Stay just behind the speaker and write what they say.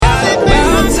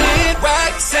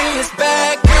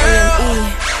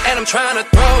trying to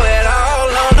throw it all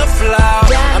on the floor.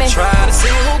 I'm trying to see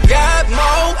who got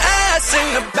more ass in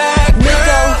the back,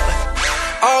 girl.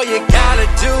 All you gotta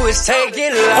do is take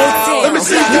it low. Let me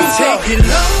see you take it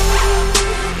low,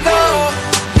 low,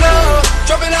 low.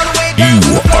 Drop it all the way down.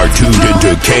 You are tuned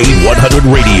into K100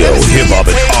 Radio, Hip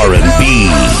Hop and R&B.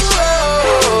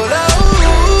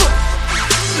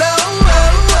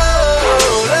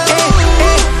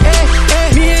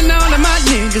 Me and all of my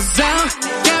niggas out.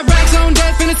 Got racks on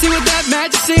deck, finna see what that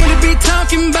magic seem to be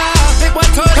talking about. Big boy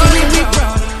told me we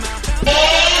brought him.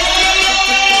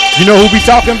 You know who be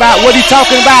talking about? What he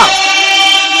talking about?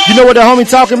 You know what the homie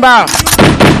talking about?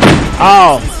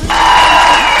 Oh.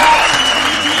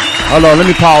 Hold on, let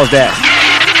me pause that.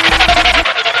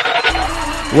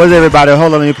 What's everybody?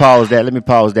 Hold on, let me pause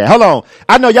that. Hold on.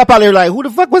 I know y'all probably like, who the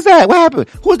fuck was that? What happened?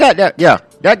 Who's that? Yeah,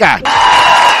 that guy.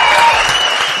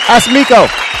 That's MYKO.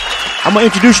 I'm going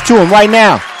to introduce you to him right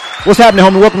now. What's happening,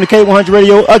 homie? Welcome to K100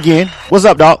 Radio again. What's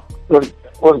up, dog?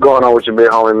 What's going on with your big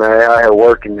homie, man? I had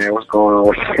working there. What's going on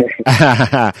with you?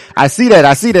 I see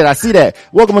that.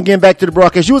 Welcome again back to the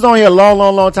broadcast. You was on here a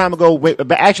long time ago.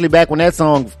 Actually, back when that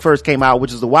song first came out,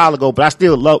 which was a while ago, but I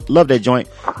still love that joint.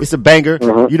 It's a banger.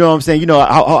 Mm-hmm. You know what I'm saying? You know,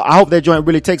 I hope that joint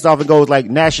really takes off and goes like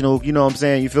national. You know what I'm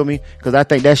saying? You feel me? Because I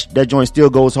think that joint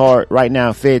still goes hard right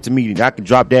now, fed to me. I can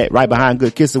drop that right behind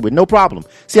Good Kisser with no problem.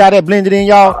 See how that blended in,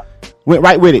 y'all? Went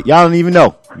right with it. Y'all don't even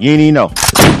know. You ain't even know.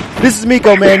 This is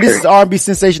MYKO, man. This is R&B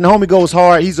sensation. The homie goes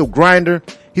hard. He's a grinder.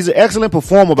 He's an excellent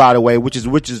performer, by the way, which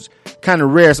is kind of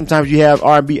rare. Sometimes you have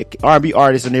R&B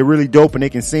artists and they're really dope and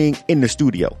they can sing in the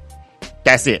studio.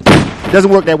 That's it. Doesn't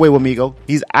work that way with MYKO.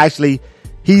 He's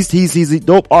a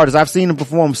dope artist. I've seen him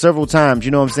perform several times.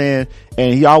 You know what I'm saying?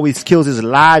 And he always kills his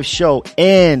live show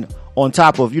and on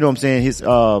top of, you know what I'm saying, his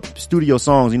studio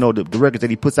songs, you know, the records that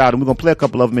he puts out, and we're gonna play a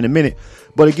couple of them in a minute.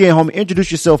 But again, homie,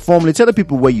 introduce yourself formally. Tell the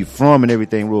people where you from and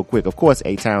everything real quick. Of course,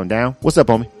 A-Town down. What's up,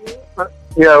 homie?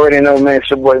 You already know, man. It's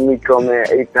your boy MYKO, man.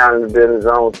 A-Town in the business,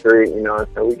 Zone 3, you know,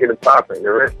 so we get it popping.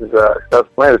 The rest is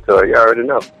self-explanatory. You already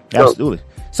know. Absolutely.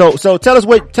 So tell us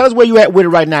where you at with it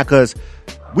right now, because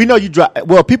we know you drop.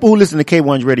 Well, people who listen to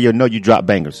K100 Radio know you drop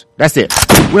bangers. That's it.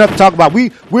 We don't have to talk about.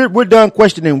 We're done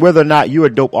questioning whether or not you're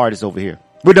a dope artist over here.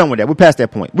 We're done with that. We're past that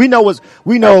point. We know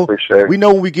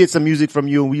when we get some music from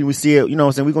you and we see it, you know what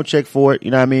I'm saying, we're gonna check for it,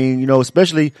 you know what I mean? You know,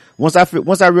 especially once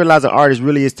I realize an artist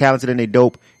really is talented and they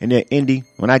dope and they're indie,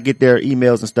 when I get their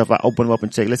emails and stuff, I open them up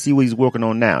and check. Let's see what he's working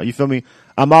on now. You feel me?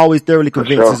 I'm always thoroughly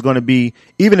convinced it's gonna be,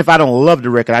 even if I don't love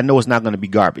the record, I know it's not gonna be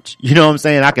garbage. You know what I'm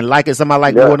saying? I can like it, some I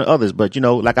like more than others, but you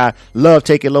know, like I love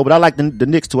Take It Low, but I like the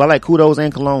Knicks too. I like Kudos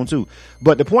and Cologne too.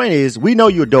 But the point is, we know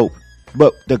you're dope.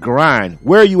 But the grind,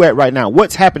 where are you at right now?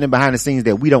 What's happening behind the scenes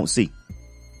that we don't see?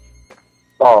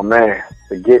 Oh man,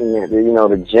 the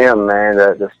the gym, man,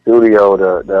 the studio,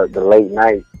 the late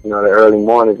night, you know, the early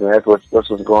mornings, and that's what's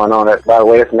going on. By the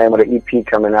way, that's the name of the EP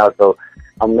coming out, so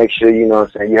I'll make sure, you know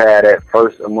what I'm saying, you have that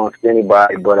first amongst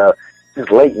anybody. But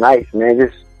just late nights, man,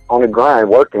 just on the grind,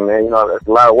 working, man. You know, there's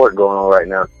a lot of work going on right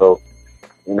now, so.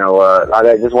 You know,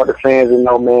 I just want the fans to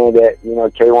know, man, that, you know,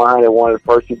 K100, one of the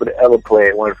first people to ever play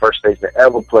it, one of the first states to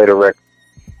ever play the record,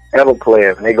 ever play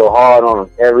it, and they go hard on them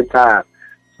every time.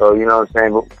 So, you know what I'm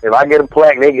saying? But if I get a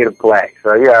plaque, they get a plaque.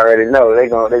 So you already know they're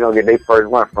gonna get their first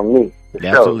one from me.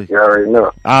 Absolutely. You already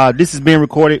know. This is being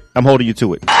recorded. I'm holding you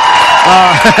to it.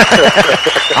 I'm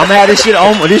gonna have this shit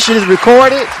on. This shit is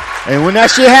recorded. And when that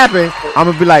shit happen, I'm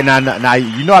gonna be like, nah,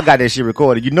 you know I got that shit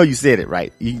recorded. You know you said it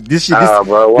right. This bro,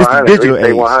 100, this digital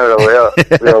age. 100 over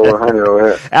here. 100 over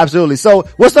here. Absolutely. So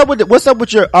what's up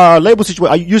with your label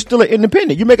situation? You're still an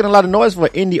independent. You're making a lot of noise for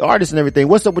indie artists and everything.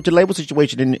 What's up with your label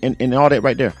situation and all that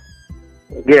right there?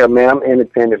 Yeah, man, I'm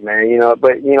independent, man. You know,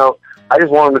 but you know, I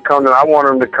just want them to come to. I want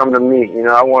them to come to me. You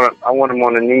know, I want them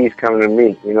on the knees coming to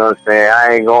me. You know what I'm saying?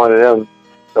 I ain't going to them.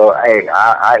 So, hey,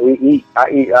 I eat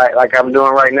like I'm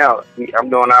doing right now. I'm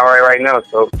doing all right now.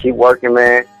 So keep working,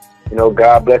 man. You know,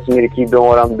 God bless me to keep doing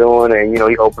what I'm doing. And, you know,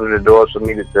 He opening the doors for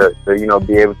me to you know,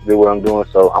 be able to do what I'm doing.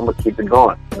 So I'm going to keep it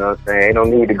going. You know what I'm saying? Ain't no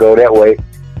need to go that way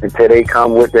until they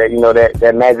come with that, you know,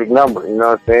 that magic number. You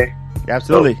know what I'm saying?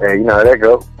 Absolutely. So, hey, you know how that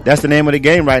go. That's the name of the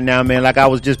game right now, man. Like I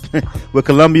was just with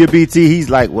Columbia BT, he's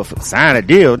like, well, sign a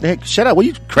deal. Heck, shut up. What,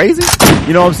 you crazy?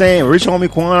 You know what I'm saying? Rich Homie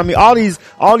Quan. I mean, all these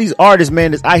artists,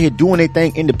 man, that's out here doing their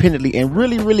thing independently and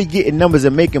really, really getting numbers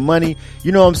and making money.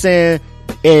 You know what I'm saying?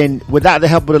 And without the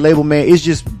help of the label, man, it's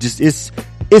just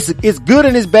it's good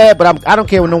and it's bad, but I don't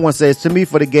care what no one says. To me,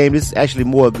 for the game, this is actually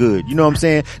more good. You know what I'm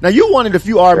saying? Now, you're one of the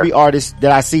few R&B artists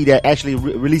that I see that actually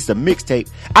released a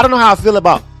mixtape. I don't know how I feel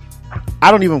about.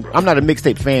 I'm not a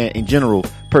mixtape fan in general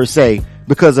per se,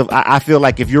 because of, I feel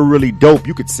like if you're really dope,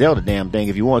 you could sell the damn thing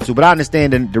if you want to. But I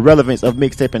understand the relevance of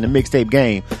mixtape and the mixtape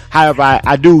game. However,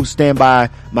 I do stand by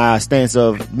my stance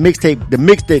of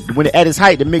mixtape, when at its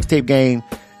height, the mixtape game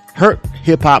hurt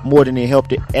hip hop more than it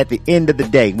helped it at the end of the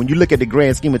day when you look at the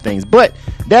grand scheme of things. But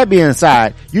that being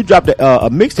said, you dropped a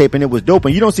mixtape and it was dope,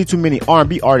 and you don't see too many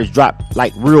R&B artists drop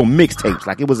like real mixtapes.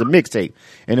 Like it was a mixtape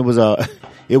and it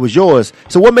was yours.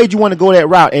 So what made you want to go that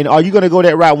route? And are you going to go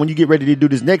that route when you get ready to do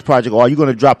this next project, or are you going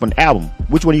to drop an album?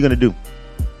 Which one are you going to do?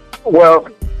 Well,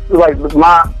 I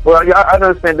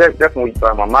understand that definitely what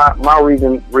you're talking about. My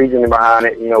reasoning behind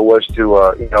it, was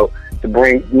to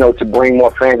bring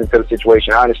more fans into the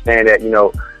situation. I understand that,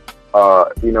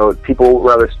 people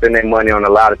rather spend their money on a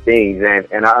lot of things,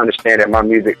 and I understand that my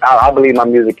music, I believe my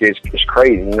music is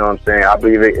crazy, you know what I'm saying? I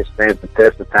believe it stands the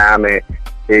test of time, and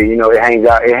it hangs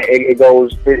out,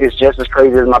 it's just as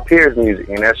crazy as my peers' music,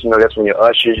 and that's when your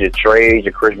Ushers, your Treys,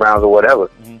 your Chris Browns, or whatever.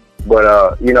 Mm-hmm.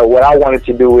 But, what I wanted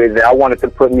to do is I wanted to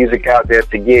put music out there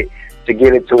to get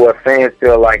it to where fans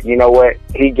feel like, you know what,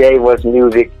 he gave us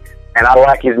music, and I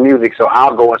like his music, so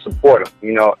I'll go and support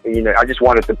him. I just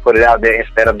wanted to put it out there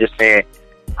instead of just saying,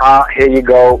 here you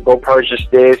go purchase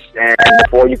this, and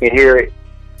before you can hear it,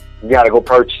 you gotta go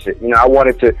purchase it. I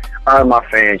wanted to earn my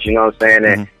fans, you know what I'm saying?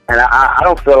 Mm-hmm. And I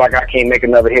don't feel like I can't make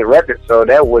another hit record, so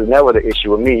that was never the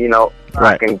issue with me, Right.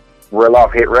 I can reel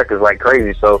off hit records like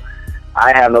crazy, so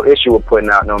I have no issue with putting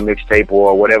out no mixtape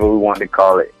or whatever we want to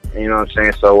call it. You know what I'm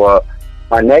saying? So,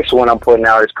 my next one I'm putting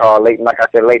out is called Late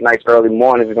Nights, Early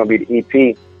Mornings. It's gonna be the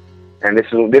EP, and this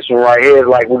one right here is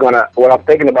like what I'm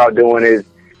thinking about doing is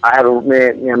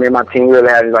me and my team really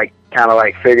haven't kind of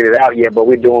figured it out yet, but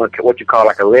we're doing what you call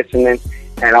a listening,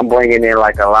 and I'm bringing in a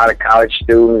lot of college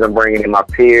students. I'm bringing in my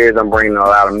peers. I'm bringing in a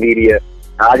lot of media.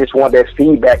 And I just want that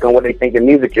feedback on what they think the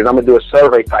music is. I'm gonna do a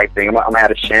survey type thing. I'm gonna have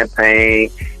the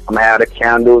champagne. I'm gonna have the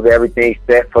candles, everything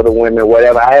set for the women,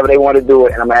 however they want to do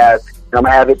it, and I'm gonna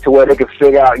have it to where they can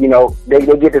figure out, they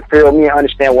get to feel me and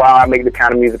understand why I make the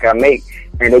kind of music I make,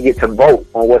 and they get to vote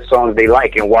on what songs they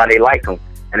like and why they like them.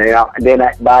 And then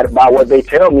by what they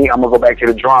tell me, I'm gonna go back to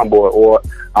the drawing board, or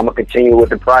I'm gonna continue with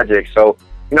the project. So,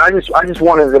 I just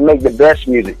wanted to make the best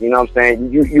music. You know what I'm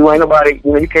saying? You ain't nobody.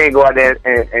 You can't go out there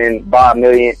and buy a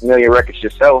million records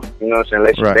yourself. You know what I'm saying?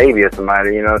 Unless you're baby or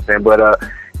somebody. You know what I'm saying? But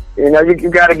you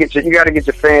gotta get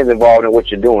your fans involved in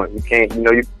what you're doing. You can't,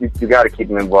 you gotta keep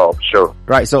them involved. Sure.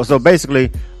 Right. So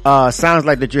basically, sounds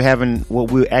like that you're having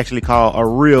what we actually call a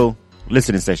real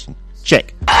listening session.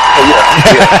 Check.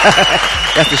 Yeah.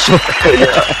 That's the short.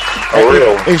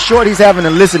 Yeah. In short, he's having a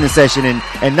listening session,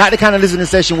 and not the kind of listening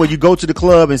session where you go to the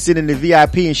club and sit in the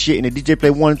VIP and shit, and the DJ play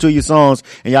 1 or 2 of your songs,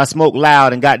 and y'all smoke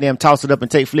loud and goddamn toss it up and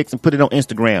take flicks and put it on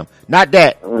Instagram. Not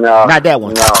that. No. Not that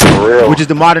one. No, for real. Which is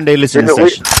the modern day listening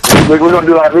session. We're gonna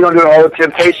do the whole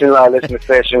Temptation listening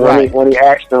session when he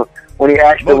asked him. When he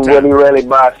asked him when he really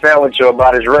buy a sandwich or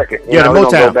about his record, the Motown. We're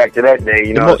gonna go back to that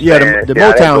day, the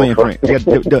Motown imprint.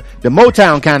 The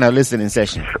Motown kind of listening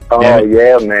session. Oh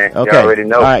yeah, man. Okay. You already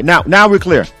know. All right, now we're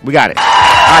clear. We got it. All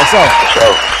right,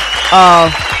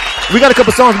 so we got a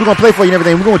couple songs we're gonna play for you and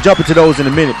everything. We're gonna jump into those in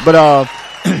a minute. But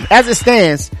as it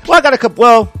stands, I got a couple.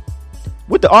 Well,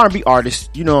 with the R&B artists,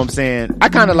 you know what I'm saying? I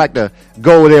kind of like to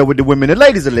go there with the women. The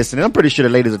ladies are listening. I'm pretty sure the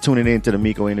ladies are tuning in to the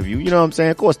MYKO interview. You know what I'm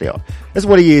saying? Of course they are. That's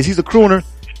what he is. He's a crooner.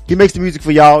 He makes the music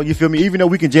for y'all. You feel me? Even though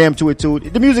we can jam to it too.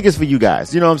 The music is for you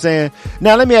guys. You know what I'm saying?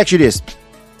 Now, let me ask you this.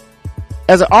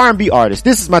 As an R&B artist,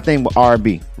 this is my thing with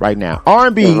R&B right now.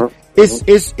 R&B,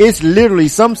 it's literally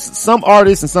some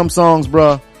artists and some songs,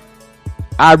 bruh,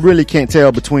 I really can't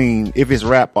tell between if it's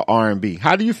rap or R&B.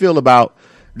 How do you feel about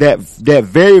that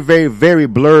very, very, very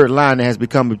blurred line that has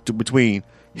become between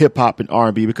hip hop and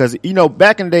R&B? Because,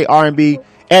 back in the day, R&B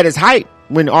at its height,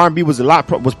 when R&B was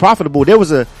was profitable, there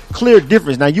was a clear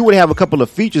difference. Now, you would have a couple of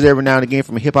features every now and again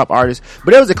from a hip hop artist,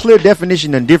 but there was a clear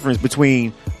definition and difference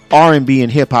between R&B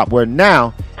and hip hop, where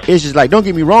now it's just like, don't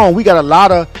get me wrong, we got a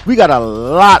lot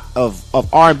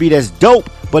of R&B that's dope,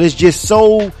 but it's just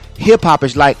so hip hop.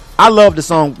 It's like, I love the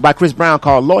song by Chris Brown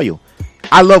called Loyal.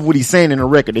 I love what he's saying in the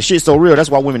record. The shit's so real. That's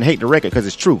why women hate the record, because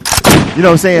it's true. You know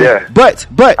what I'm saying? Yeah. But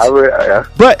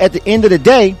at the end of the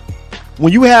day,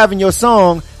 when you have in your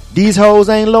song, these hoes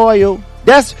ain't loyal,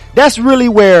 that's really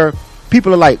where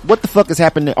people are like, what the fuck is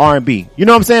happening to R&B? You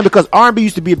know what I'm saying? Because R&B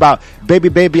used to be about baby,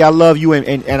 baby, I love you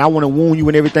and I want to wound you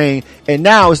and everything. And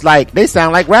now it's like, they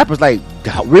sound like rappers. Like,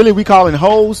 really? We calling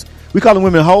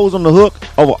women hoes on the hook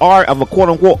of a quote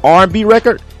unquote R&B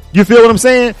record? You feel what I'm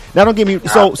saying? Now, don't get me.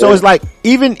 So it's like,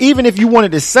 even if you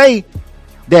wanted to say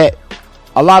that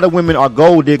a lot of women are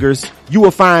gold diggers, you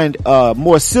will find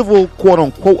more civil, quote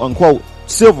unquote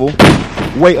civil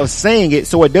way of saying it,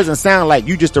 so it doesn't sound like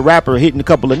you just a rapper hitting a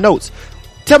couple of notes.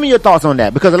 Tell me your thoughts on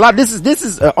that, because a lot this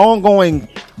is an ongoing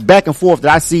back and forth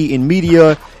that I see in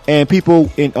media and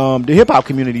people in the hip hop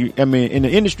community. I mean, in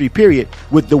the industry, period,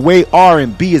 with the way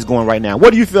R&B is going right now.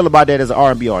 What do you feel about that as an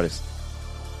R&B artist?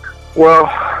 Well,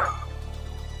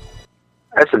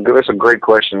 that's a great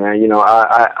question, man. You know,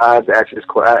 I have to ask this.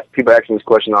 People ask me this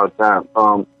question all the time.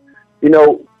 You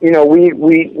know,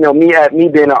 me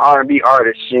being an R&B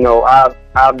artist, you know,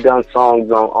 I've done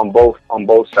songs on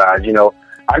both sides. You know,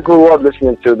 I grew up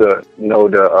listening to the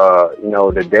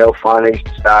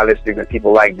Delphonics, Stylistic, and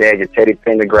people like that, your Teddy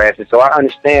Pendergrasses. So I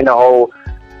understand the whole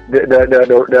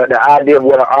the idea of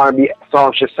what an R&B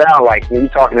song should sound like when you're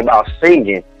talking about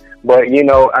singing. But you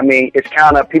know, I mean, it's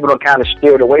kind of people are kind of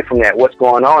steered away from that. What's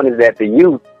going on is that the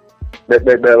youth,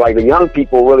 the young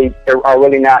people are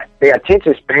really not, their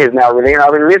attention span is not really, they're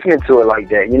not really listening to it like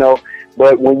that, you know.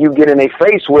 But when you get in their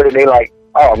face with it, they like,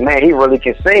 oh man, he really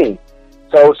can sing.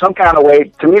 So some kind of way,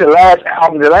 to me, the last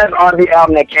R&B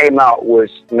album that came out was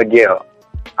Miguel.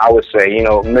 I would say, you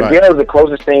know, Miguel is the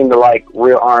closest thing to like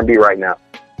real R&B right now.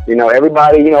 You know,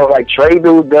 everybody, you know, like Trey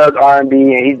Dude does R&B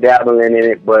and he's dabbling in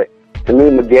it, but to me,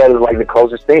 Miguel is like the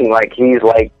closest thing. Like he's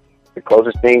like the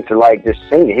closest thing to like just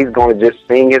singing. He's going to just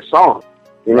sing his song.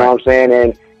 You know what I'm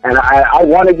saying? And I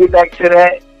want to get back to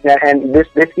that. And this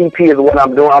EP is what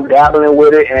I'm doing. I'm dabbling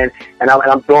with it, and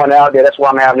I'm throwing it out there. That's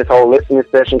why I'm having this whole listening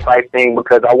session type thing,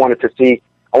 because I want to see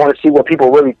what people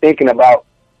are really thinking about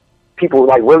people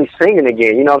like really singing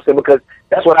again. You know what I'm saying? Because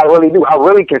that's what I really do. I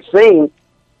really can sing,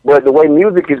 but the way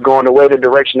music is going, the way the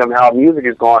direction of how music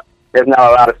is going, there's not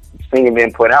a lot of singing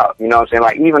being put out. You know what I'm saying?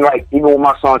 Like even with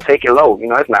my song Take It Low, you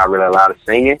know, it's not really a lot of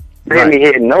singing. Then me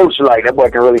hitting notes, like that boy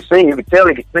can really sing. You can tell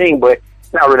he can sing, but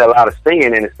it's not really a lot of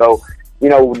singing in it. So, you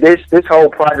know, this whole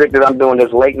project that I'm doing,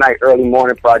 this late night, early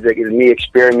morning project, is me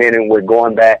experimenting with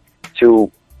going back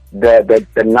to the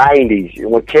 90s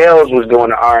when Kels was doing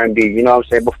the R&B. You know what I'm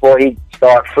saying? Before he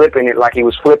started flipping it like he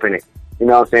was flipping it. You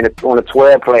know what I'm saying? On the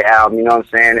 12 play album. You know what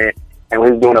I'm saying? And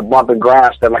when he's doing a bump and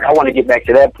grind stuff, like I want to get back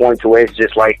to that point to where it's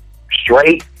just like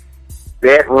straight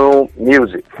bedroom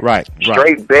music. Right.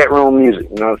 Straight bedroom music.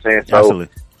 You know what I'm saying? So absolutely.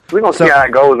 We're going to see how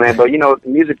it goes, man. But, you know,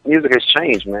 music has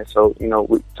changed, man. So, you know,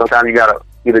 sometimes you got to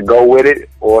either go with it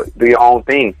or do your own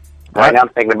thing. Right now I'm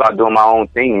thinking about doing my own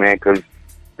thing, man, because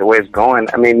the way it's going,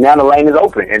 I mean, now the lane is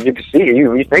open. As you can see,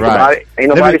 you think about it, ain't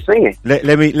nobody singing.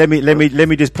 Let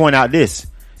me just point out this.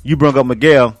 You brought up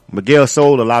Miguel. Miguel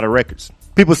sold a lot of records.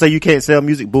 People say you can't sell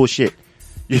music. Bullshit.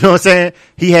 You know what I'm saying?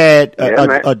 He had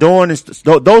Adorn, and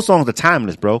those songs are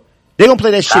timeless, bro. They're going to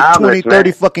play that shit 20,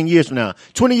 30 fucking years from now.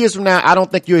 20 years from now, I don't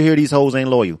think you'll hear These Hoes Ain't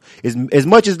Loyal. As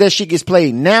much as that shit gets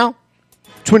played now,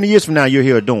 20 years from now, you'll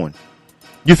hear Adorn.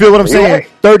 You feel what I'm saying? Right.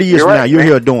 30 years from now, you'll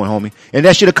hear Adorn, homie. And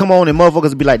that shit will come on and motherfuckers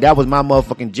will be like, that was my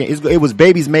motherfucking jam. It was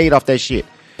babies made off that shit.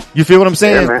 You feel what I'm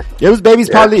saying? Yeah, it was babies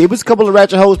probably, it was a couple of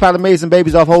ratchet hoes probably made some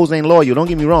babies off Hoes Ain't Loyal. Don't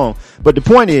get me wrong. But the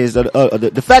point is,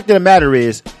 the fact of the matter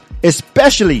is,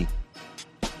 especially,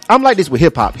 I'm like this with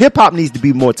hip hop. Hip hop needs to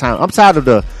be more time. I'm tired of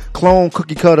the clone,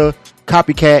 cookie cutter,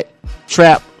 copycat,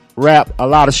 trap, rap, a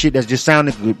lot of shit that's just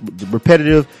sounding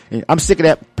repetitive. And I'm sick of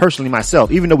that personally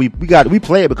myself. Even though we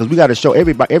play it because we got to show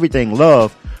everything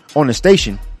love on the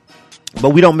station, but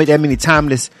we don't make that many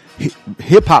timeless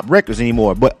hip hop records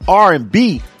anymore. But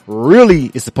R&B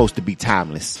really is supposed to be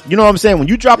timeless. You know what I'm saying? When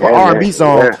you drop an R&B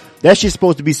song, that shit's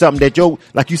supposed to be something that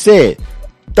like you said,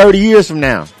 30 years from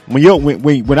now, when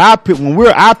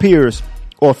we're our peers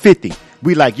or 50,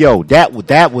 we like, yo, that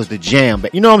was the jam.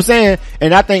 But you know what I'm saying?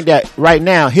 And I think that right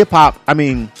now, hip hop, I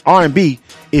mean, R&B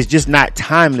is just not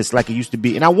timeless like it used to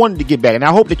be. And I wanted to get back, and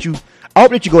I hope that you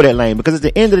go that lane, because at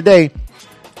the end of the day,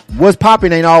 what's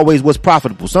popping ain't always what's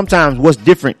profitable. Sometimes what's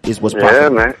different is what's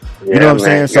profitable. Yeah, man. You know what I'm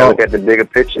saying? So look at the bigger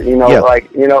picture. You know, like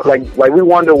we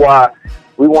wonder why.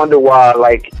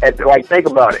 Like think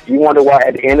about it. You wonder why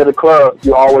at the end of the club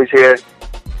you always hear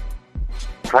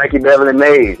Frankie Beverly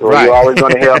Mays, or you're always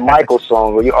going to hear a MYKO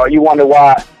song, or you wonder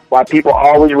why people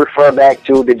always refer back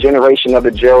to the generation of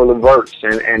the Gerald Leverts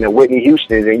and the Whitney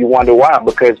Houstons, and you wonder why,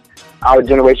 because our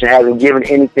generation hasn't given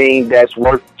anything that's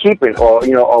worth keeping, or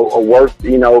or worth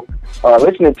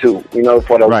listening to,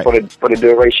 for the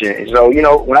duration. So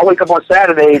when I wake up on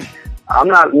Saturdays, I'm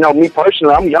not, me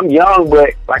personally, I'm young,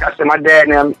 but like I said, my dad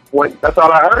and them, that's all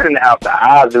I heard in the house, the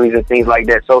Osleys and things like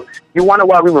that. So you wonder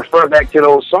why we refer back to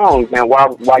those songs, and why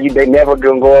they never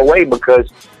gonna go away,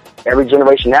 because every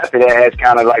generation after that has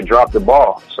kind of like dropped the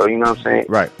ball. So you know what I'm saying?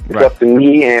 Right. It's up to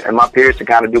me and my peers to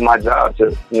kind of do my job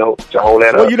to hold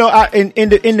that up. Well,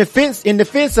 in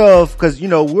defense of, because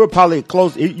we're probably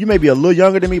close. You may be a little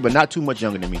younger than me, but not too much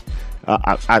younger than me.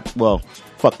 Well,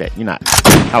 fuck that. You're not.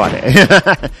 How about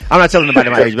that? I'm not telling nobody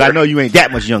my age, but I know you ain't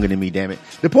that much younger than me. Damn it.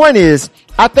 The point is,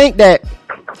 I think that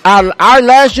our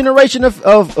last generation of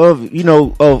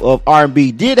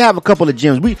R&B did have a couple of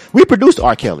gems. We produced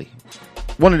R. Kelly,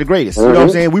 one of the greatest. You know what I'm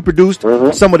saying? We produced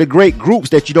some of the great groups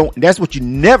that you don't. That's what you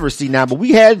never see now. But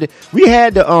we had the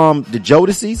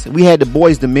Jodeci's. We had the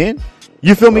Boys the Men.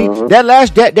 You feel me?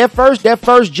 That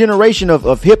first generation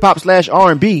of hip hop /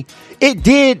 R&B, it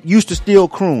did used to still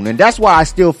croon, and that's why I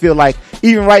still feel like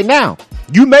even right now,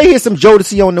 you may hear some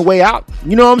Jodeci on the way out.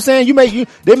 You know what I'm saying?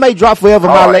 They may drop Forever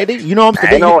My Lady. You know what I'm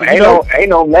saying? Ain't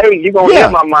no May. You gonna hear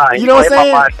my mind. You know what I'm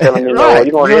saying? My mind telling me right.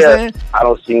 You gonna hear. I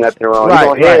don't see nothing wrong. Right, you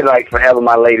gonna hear like Forever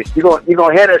My Lady. You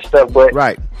gonna hear that stuff. But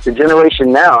the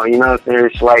generation now, you know what I'm saying?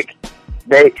 It's like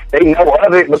they know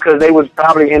of it because they was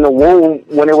probably in the womb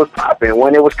when it was popping,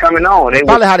 when it was coming on.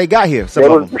 Probably how they got here. That's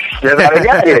how they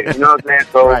got here. You know what I'm saying?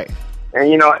 So. Right. And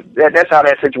you know that's how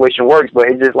that situation works. But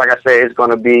it's just like I said, it's going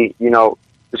to be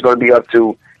it's going to be up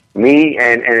to me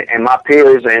and my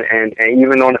peers and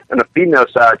even on the female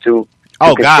side to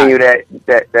continue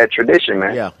that tradition,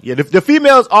 man. Yeah. The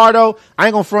females are though. I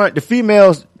ain't gonna front. The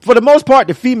females, for the most part,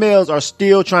 the females are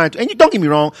still trying to. And you don't get me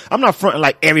wrong. I'm not fronting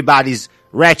like everybody's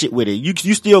ratchet with it. You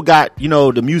still got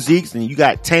the Musiques and you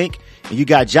got Tank. And you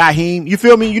got Jaheim, you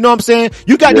feel me? You know what I'm saying?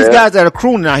 You got these guys that are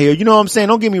crooning out here. You know what I'm saying?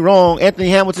 Don't get me wrong. Anthony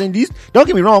Hamilton, don't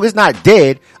get me wrong. It's not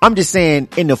dead. I'm just saying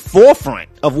in the forefront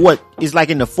of what is like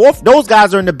in the those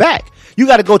guys are in the back. You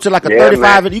got to go to like a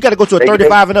 35. Man. You got to go to a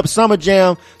 35 and up summer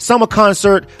jam, summer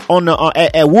concert on the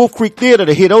at Wolf Creek Theater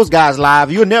to hear those guys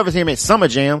live. You'll never hear them at summer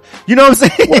jam. You know what I'm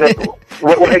saying?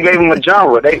 Well, they gave them a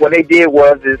genre. What they did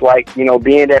was like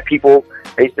being that people.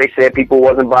 They said people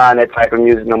wasn't buying that type of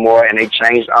music no more, and they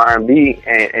changed R&B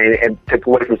and took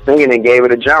away from singing and gave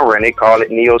it a genre, and they called it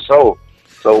neo soul.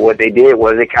 So what they did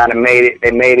was they kind of made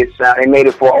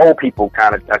it for old people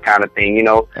kind of thing,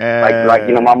 like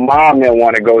my mom didn't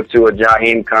want to go to a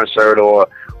Jaheim concert or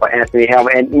Anthony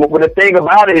Hamilton. And the thing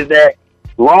about it is that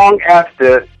long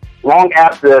after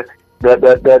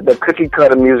the cookie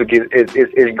cutter music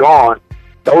is gone,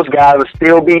 those guys will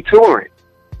still be touring.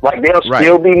 Like they'll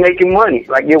still be making money.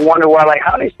 Like you wonder why, like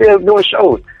how they still doing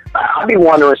shows. I be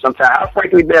wondering sometimes how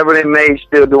Frankie Beverly and May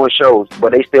still doing shows,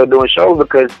 but they still doing shows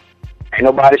because ain't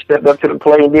nobody stepped up to the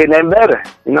plate and did nothing better.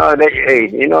 You know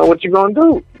what you gonna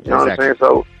do? You know what I'm saying?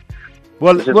 So,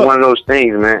 it's just one of those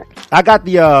things, man. I got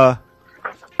the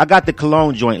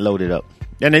cologne joint loaded up,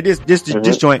 and this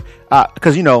joint,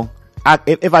 because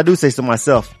if I do say so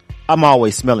myself, I'm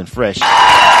always smelling fresh.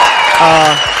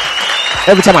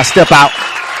 Every time I step out.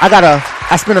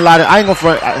 I spend a lot of, I ain't gonna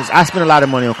front, I spend a lot of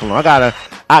money on cologne.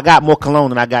 I got more cologne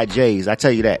than I got J's. I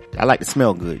tell you that. I like to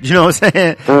smell good. You know what I'm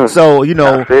saying? So,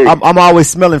 I'm always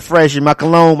smelling fresh and my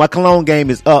cologne game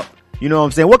is up. You know what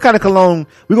I'm saying? What kind of cologne,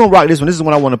 we're gonna rock this one. This is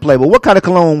what I want to play, but what kind of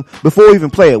cologne, before we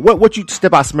even play it, what you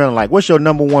step out smelling like? What's your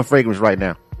number one fragrance right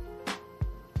now?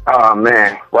 Oh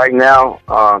man, right now,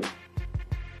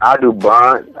 I do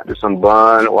Bun. I do some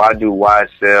Bun, or I do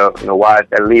YSL.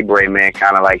 That Libre, man,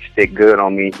 kind of like stick good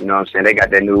on me. You know what I'm saying? They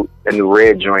got that new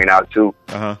red joint out too.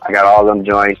 I got all them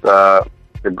joints, the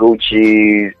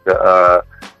Gucci's, the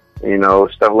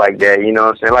stuff like that. You know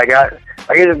what I'm saying? Like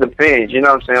it just depends. You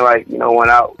know what I'm saying? Like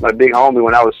my big homie,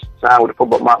 when I was signed with the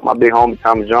football, my big homie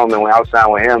Thomas Jones, and when I was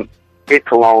signed with him, his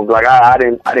cologne, like I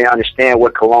didn't understand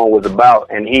what cologne was about,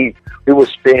 and we would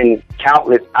spend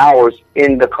countless hours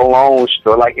in the cologne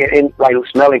store, like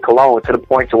smelling cologne to the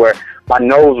point to where my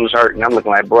nose was hurting. I'm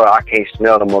looking like, bro, I can't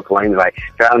smell no more cologne. He's like,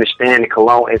 I understand the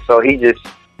cologne, and so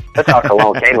that's how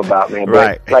cologne came about, man.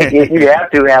 But like you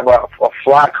have to have a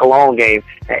fly cologne game,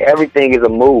 and everything is a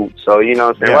mood. So you know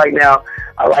what I'm saying. Right now,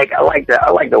 I like the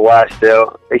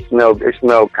YSL. They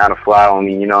smell kind of fly on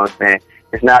me. You know what I'm saying.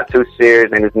 It's not too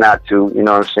serious, and it's not too,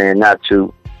 not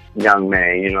too young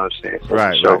man. You know what I'm saying.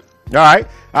 So, right.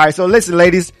 All right. So listen,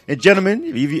 ladies and gentlemen,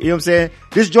 you know what I'm saying?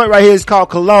 This joint right here is called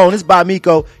Cologne. It's by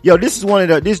MYKO. Yo, this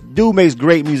dude makes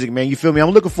great music, man. You feel me? I'm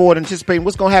looking forward to anticipating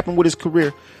what's going to happen with his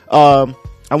career. I'm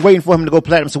waiting for him to go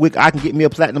platinum so I can get me a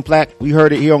platinum plaque. We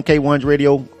heard it here on K1's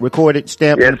radio, recorded,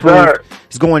 stamped, and approved.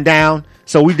 It's going down.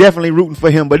 So we definitely rooting for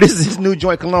him, but this is his new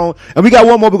joint Cologne. And we got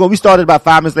one more. We started about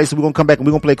 5 minutes late, so we're going to come back and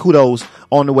we're going to play Kudos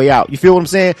on the way out. You feel what I'm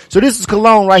saying? So this is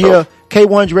Cologne right here.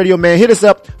 K1's radio, man. Hit us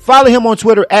up. Follow him on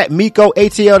Twitter at MYKO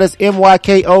ATL. That's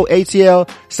MYKO ATL.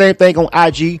 Same thing on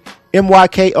IG.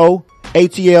 MYKO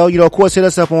ATL. Of course, hit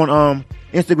us up on,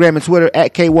 Instagram and Twitter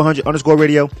at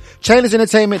K100_radio.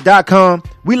 ChainlessEntertainment.com.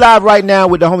 We live right now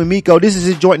with the homie MYKO. This is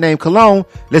his joint name, Cologne.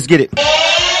 Let's get it.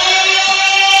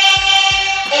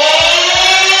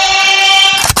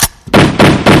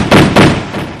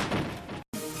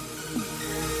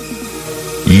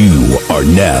 You are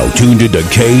now tuned into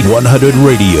K100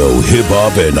 Radio, Hip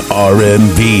Hop and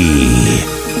R&B.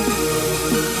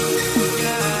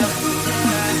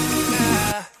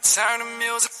 Turn the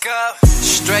music up,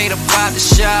 straight up out the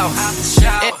shower,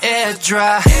 air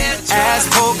dry, ass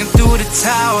poking through the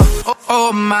tower.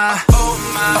 Oh my,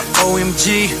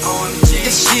 OMG,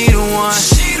 is she the one?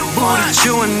 Booty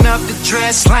chewing up the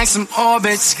dress like some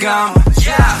Orbit scum.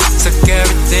 Took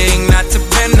everything not to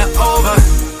bend her over.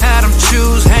 Had them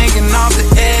shoes hanging off the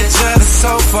edge of the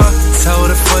sofa. Told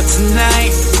her for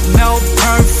tonight, no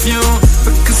perfume,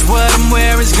 because what I'm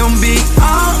wearing is gonna be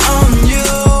all on you.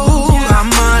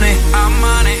 I'm on it.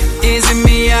 Is it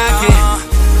MYKO?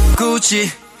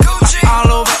 Gucci,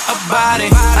 all over her body.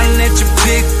 I let you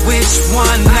pick which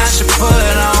one I should put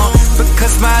on,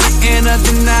 because by the end of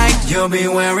the night, you'll be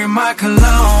wearing my cologne.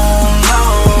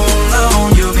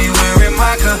 You'll be wearing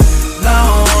my cologne.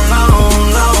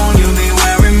 You'll be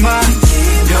wearing my.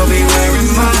 You'll be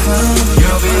wearing my.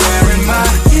 You'll be wearing my.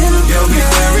 You'll be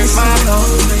wearing my.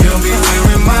 You'll be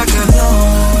wearing my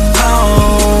cologne.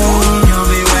 You'll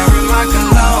be wearing my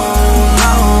cologne.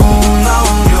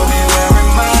 You'll be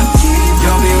wearing my.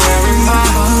 You'll be wearing my.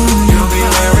 You'll be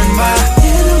wearing my.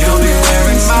 You'll be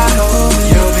wearing my.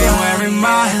 You'll be wearing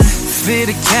my. Fit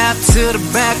a cap to the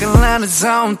back of line of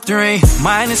zone 3.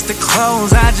 Minus the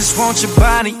clothes, I just want your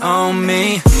body on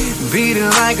me. Beat it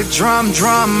like a drum,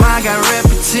 I got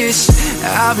repetition.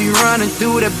 I'll be running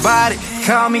through that body,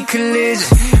 call me collision.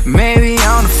 Maybe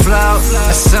on the floor,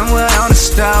 or somewhere on the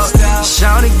stove.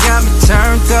 Shawty got me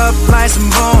turned up like some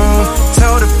boom.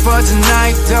 Told her for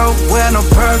tonight, don't wear no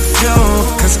perfume,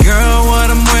 cause girl,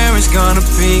 what I'm wearing's gonna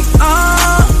be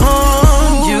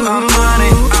on you. I'm on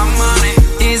it.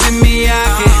 Is it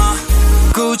MYKO?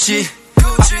 Gucci,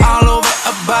 all over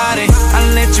her body. I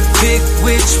let you pick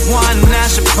which one I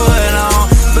should put on,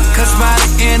 because by the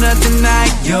end of the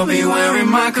night, you'll be wearing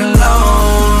my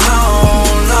cologne.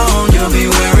 You'll be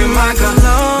wearing my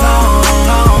cologne.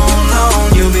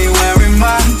 You'll be wearing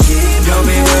my. You'll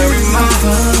be wearing my.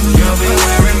 You'll be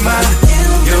wearing my.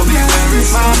 You'll be wearing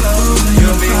my.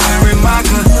 You'll be wearing my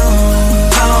cologne.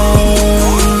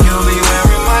 You'll be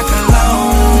wearing my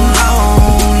cologne.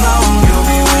 You'll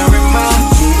be wearing my.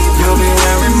 You'll be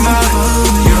wearing my.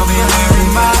 You'll be wearing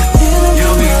my.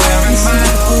 You'll be wearing my.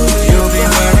 You'll be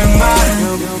wearing my.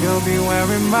 You'll be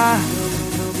wearing my.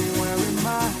 You'll be wearing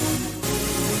my.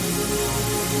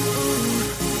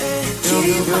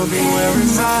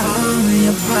 All over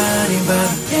your body, by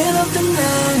the end of the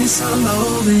night, it's all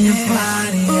over your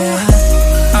body, yeah.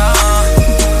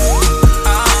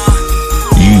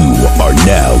 You are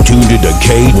now tuned into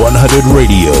K100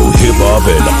 Radio, Hip Hop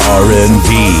and R&B.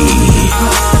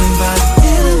 By the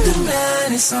end of the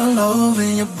night, it's all over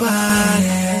your body.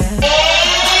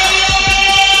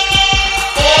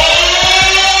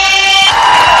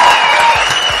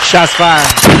 Shots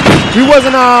fired. We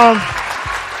wasn't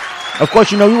of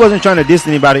course, you know, we wasn't trying to diss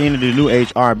anybody, any of the new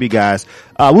age R&B guys.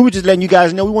 We were just letting you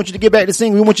guys know we want you to get back to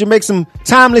singing. We want you to make some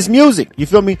timeless music. You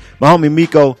feel me? My homie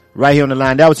MYKO right here on the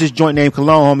line. That was his joint name,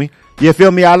 Cologne, homie. You feel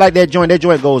me? I like that joint. That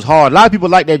joint goes hard. A lot of people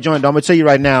like that joint, though. I'm going to tell you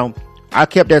right now, I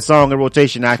kept that song in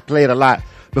rotation. I play it a lot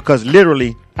because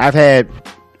literally I've had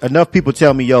enough people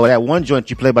tell me, yo, that one joint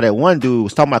you played by that one dude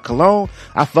was talking about Cologne.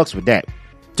 I fucks with that.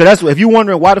 So that's what, if you're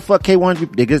wondering why the fuck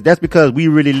K100, that's because we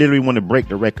really literally want to break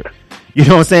the record. You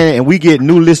know what I'm saying? And we get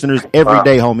new listeners every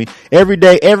day, homie. Every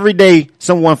day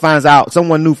someone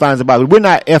new finds about it. We're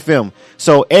not FM.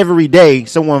 So every day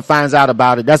someone finds out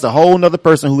about it. That's a whole nother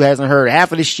person who hasn't heard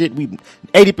half of this shit.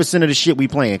 80% of the shit we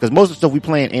playing, because most of the stuff we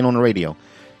playing ain't on the radio.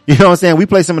 You know what I'm saying? We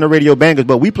play some of the radio bangers,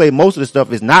 but we play most of the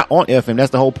stuff is not on FM.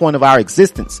 That's the whole point of our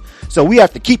existence. So we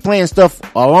have to keep playing stuff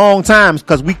a long time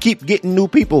because we keep getting new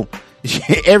people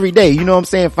every day. You know what I'm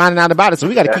saying? Finding out about it. So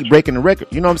we got to keep breaking the record.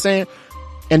 You know what I'm saying?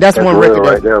 And that's one record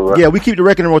right there, bro. Yeah, we keep the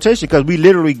record in rotation because we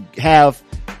literally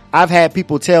I've had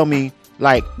people tell me,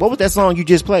 like, what was that song you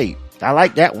just played? I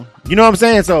like that one. You know what I'm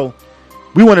saying? So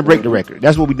we want to break the record.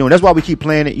 That's what we're doing. That's why we keep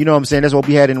playing it. You know what I'm saying? That's what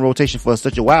we had in rotation for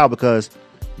such a while, because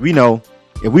we know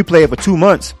if we play it for 2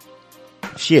 months,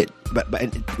 shit. But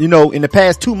you know, in the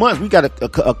past 2 months, we got a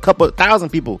couple thousand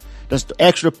people that's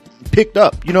extra picked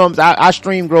up. You know what I'm saying? Our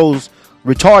stream grows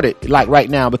retarded like right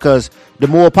now, because the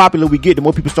more popular we get, the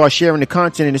more people start sharing the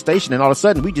content in the station, and all of a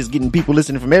sudden we just getting people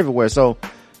listening from everywhere. So,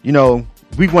 you know,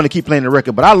 we want to keep playing the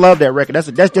record. But I love that record. That's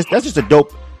just a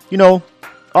dope, you know,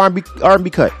 R&B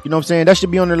cut. You know what I'm saying? That should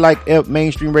be on the like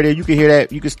mainstream radio. You can hear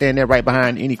that. You can stand there right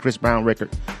behind any Chris Brown record.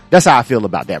 That's how I feel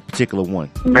about that particular one.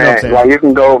 You know what I'm like you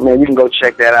can go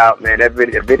check that out, man. That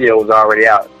video is already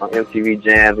out on MTV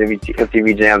Jams,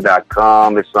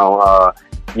 MTVJams.com. It's on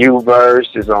Uverse.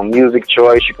 It's on Music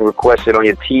Choice. You can request it on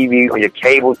your TV, on your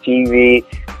cable TV.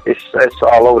 It's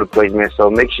all over the place, man. So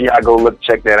make sure y'all go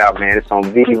check that out, man. It's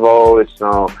on Vivo. It's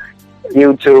on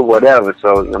YouTube, whatever.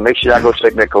 So make sure y'all go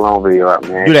check that Cologne video out,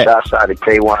 man. Shouts out to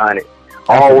K100.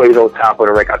 Always on top of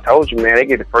the record. I told you, man, they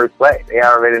get the first play. They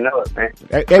already know it, man.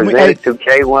 Presented to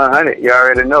K100. You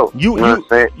already know. You know what I'm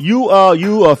saying? You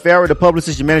Farrah, the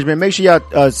publicist, your management. Make sure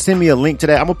y'all send me a link to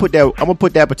that. I'm gonna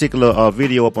put that particular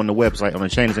video up on the website on the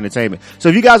Chainless Entertainment. So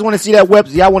if you guys want to see that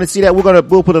y'all want to see that,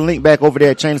 we'll put a link back over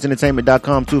there at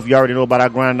chainlessentertainment.com too. If you already know about our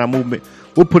grind, our movement,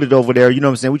 we'll put it over there. You know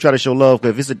what I'm saying? We try to show love,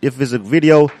 because if it's a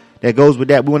video that goes with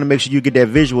that, we want to make sure you get that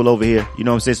visual over here. You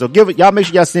know what I'm saying? So y'all make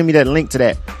sure y'all send me that link to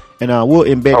that. And we'll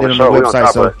embed that on the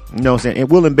website. So, you know what I'm saying? And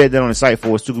we'll embed that on the site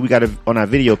for us too. We got it on our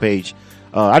video page.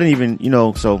 I didn't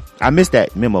even, so I missed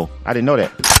that memo. I didn't know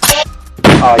that.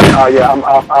 Oh yeah. I'm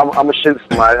gonna shoot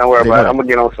somebody. Don't worry about it. I'm gonna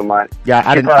get on somebody. Yeah,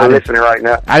 I didn't. Probably listening right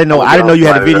now. I didn't know you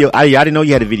had a video. I didn't know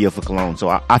you had a video for Cologne. So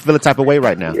I feel a type of way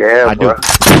right now. Yeah, I do.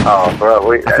 Oh,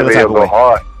 bro, that video go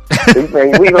hard.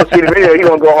 We gonna see the video. He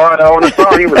gonna go hard on the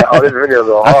phone. He was like, "Oh, this video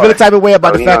go hard." I feel a type of way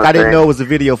about the fact I didn't know it was a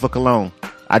video for Cologne.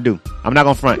 I do. I'm not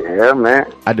gonna front. Yeah, man.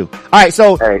 I do. All right,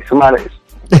 so hey, somebody.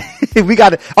 We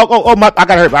got it. I got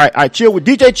to hurt. All right. Chill Will.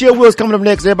 DJ Chill Will is coming up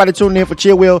next. Everybody tuning in for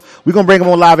Chill Will. We're gonna bring him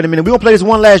on live in a minute. We're gonna play this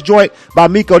one last joint by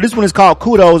MYKO. This one is called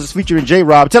Kudos. It's featuring J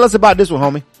Rob. Tell us about this one,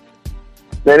 homie.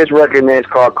 Man, this record, man, is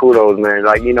called Kudos, man.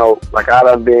 Like, I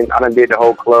done did the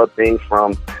whole club thing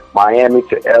from Miami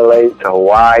to LA to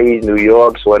Hawaii, New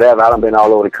York, whatever. I done been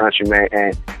all over the country, man,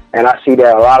 and I see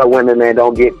that a lot of women, man,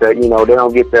 don't get the, they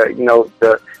don't get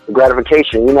the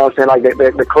gratification. You know what I'm saying? Like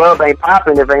the club ain't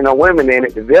popping if ain't no women in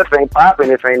it. The VIF ain't popping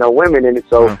if ain't no women in it.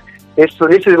 So this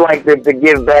is like the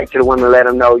give back to the women, let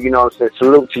them know. You know what I'm saying?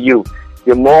 Salute to you.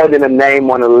 You're more than a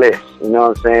name on the list. You know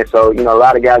what I'm saying? So a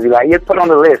lot of guys be like, yeah, put on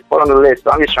the list.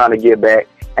 So I'm just trying to give back,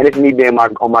 and it's me being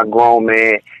on my grown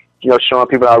man. Showing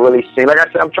people I really sing. Like I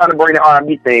said, I'm trying to bring the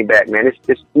R&B thing back, man.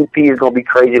 This EP is gonna be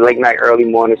crazy, late night, early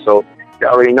morning. So you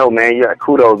already know, man. Yeah,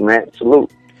 kudos, man.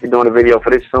 Salute. We're doing a video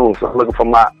for this soon, so I'm looking for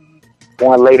my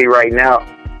one lady right now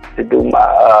to do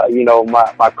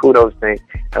my my kudos thing,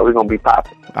 and we're gonna be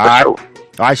popping. All right. Sure.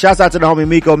 All right, shouts out to the homie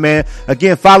MYKO, man.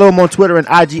 Again, follow him on Twitter and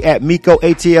IG at MYKO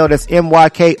ATL. That's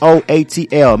MYKO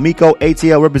ATL. MYKO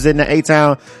ATL representing the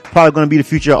A-Town. Probably going to be the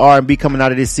future of R&B coming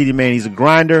out of this city, man. He's a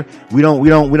grinder. We don't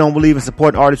believe in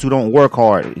supporting artists who don't work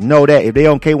hard. Know that if they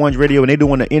on K100 Radio and they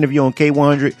doing an interview on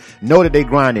K100, know that they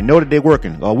grinding, know that they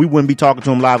working. We wouldn't be talking to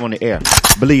them live on the air.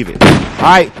 Believe it. All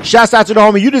right, shouts out to the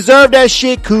homie. You deserve that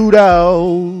shit.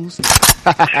 Kudos.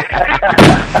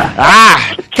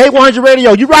 K100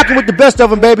 Radio, you rocking with the best of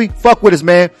them, baby. Fuck with us,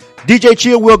 man. DJ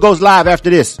Chill Will goes live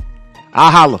after this. I'll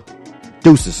holla.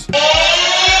 Deuces.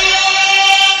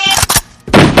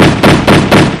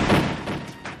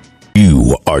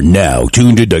 You are now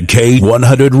tuned into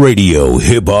K100 Radio,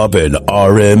 Hip Hop and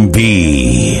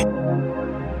R&B.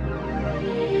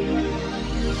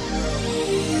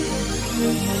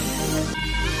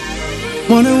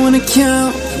 Wanna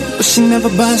count, but she never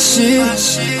buy shit.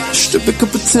 Strip a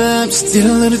couple times, did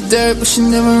a little dirt, but she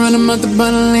never run him out the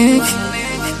bottle link.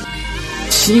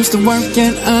 She used to work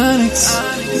at Onyx,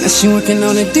 now she working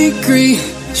on a degree.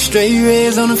 Straight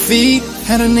rays on her feet,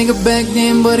 had a nigga back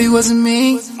then, but he wasn't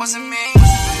me. Put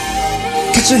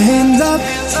your hands up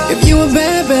if you a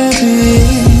bad, bad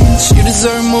bitch. You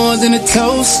deserve more than a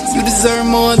toast, you deserve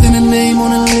more than a name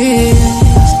on a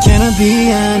list. Can I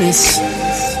be honest?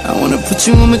 I wanna put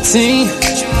you on my team.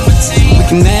 We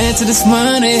can add to this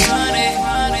money.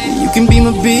 You can be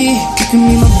my B, you can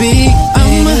be my B.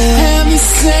 I'ma have you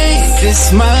say,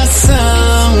 this my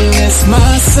song, this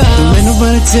my song. Don't let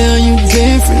nobody tell you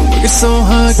different. Working so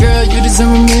hard, girl, you deserve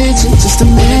a mention. Just a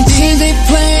mention. They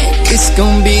play, it's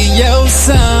gonna be your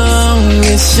song,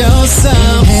 it's your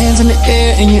song. Hands in the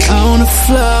air and you're on the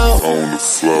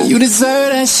floor. You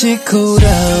deserve that shit,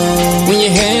 kudos. When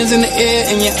your hands in the air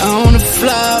and you're on the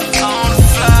floor.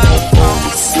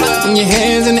 When your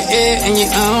hands in the air and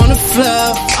you're on the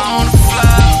floor.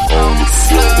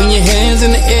 When your hands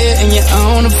in the air and you're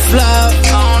on the floor.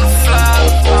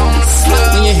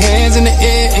 When your hands in the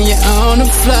air and you're on the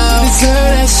floor. You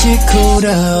deserve that shit,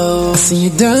 kudos. I see you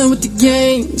done with the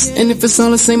games, and if it's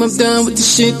all the same, I'm done with the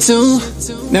shit too.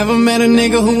 Never met a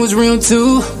nigga who was real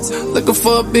too. Looking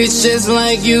for a bitch just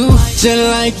like you, just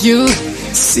like you.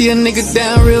 See a nigga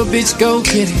down, real bitch, go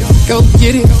get it, go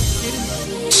get it.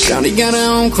 Shawty got her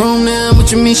own chrome now,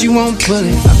 what you mean she won't pull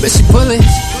it? I bet she pull it.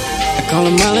 I call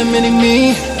her Molly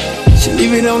Mini-Me, she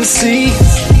leave it on the sea.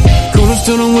 Kudos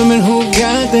to the women who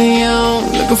got their own.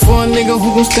 Looking for a nigga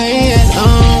who gon' stay at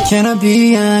home. Can I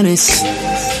be honest?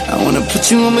 I wanna put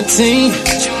you on my team,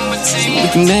 so we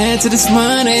can add to this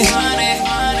money.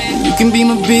 You can be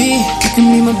my B, you can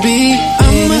be my B.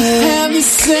 I'ma have you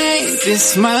sing,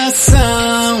 this my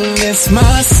song, this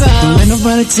my song. Don't let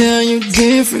nobody tell you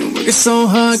different. Working so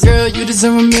hard, girl, you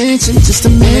deserve a mention. Just a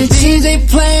mention. DJ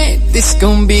play, this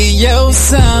gon' be your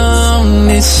song,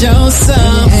 it's your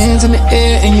song. Hands in the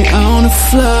air and you're on the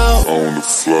floor.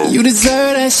 You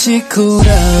deserve that shit cool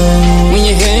down. When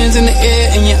your hands in the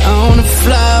air and you're on the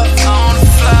floor.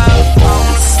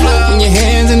 When your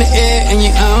hands in the air and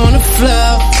you're on the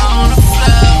floor.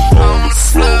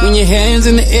 When your hands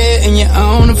in the air and you're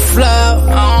on the floor.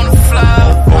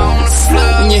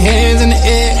 When your hands in the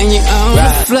air and you're on the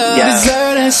floor. You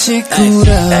deserve that shit cool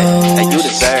down. Hey, you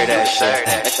deserve that shit.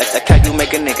 That's how you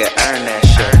make a nigga earn that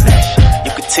shit.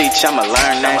 You can teach, I'ma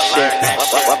learn that shit.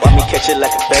 Let me catch it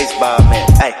like a baseball man.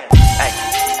 Hey,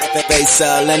 bass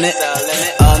all in it.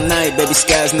 All night, baby,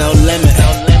 sky's no limit.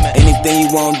 Anything you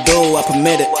won't do, I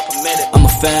permit it. I'm a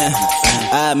fan,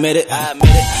 I admit it.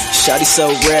 Shawty so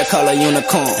rare, call her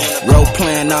unicorn. Role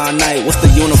playing all night, what's the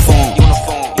uniform?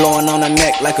 Blowing on her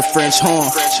neck like a French horn.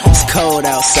 It's cold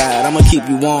outside, I'ma keep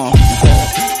you warm.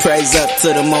 Praise up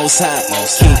to the most high.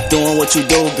 Keep doing what you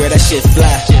do, girl, that shit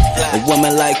fly. A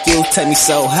woman like you take me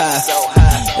so high.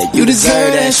 You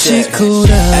deserve that shit cool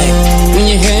down. When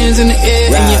your hands in the air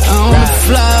and you're on the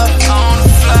floor.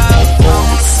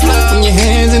 When your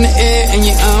hands in the air and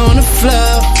you're on the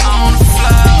floor.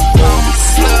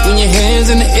 When your hands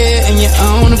in the air and you're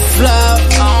on the floor.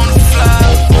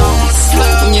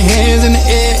 When your hands in the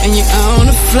air and you're on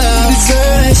the floor. You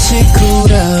deserve that shit cool down.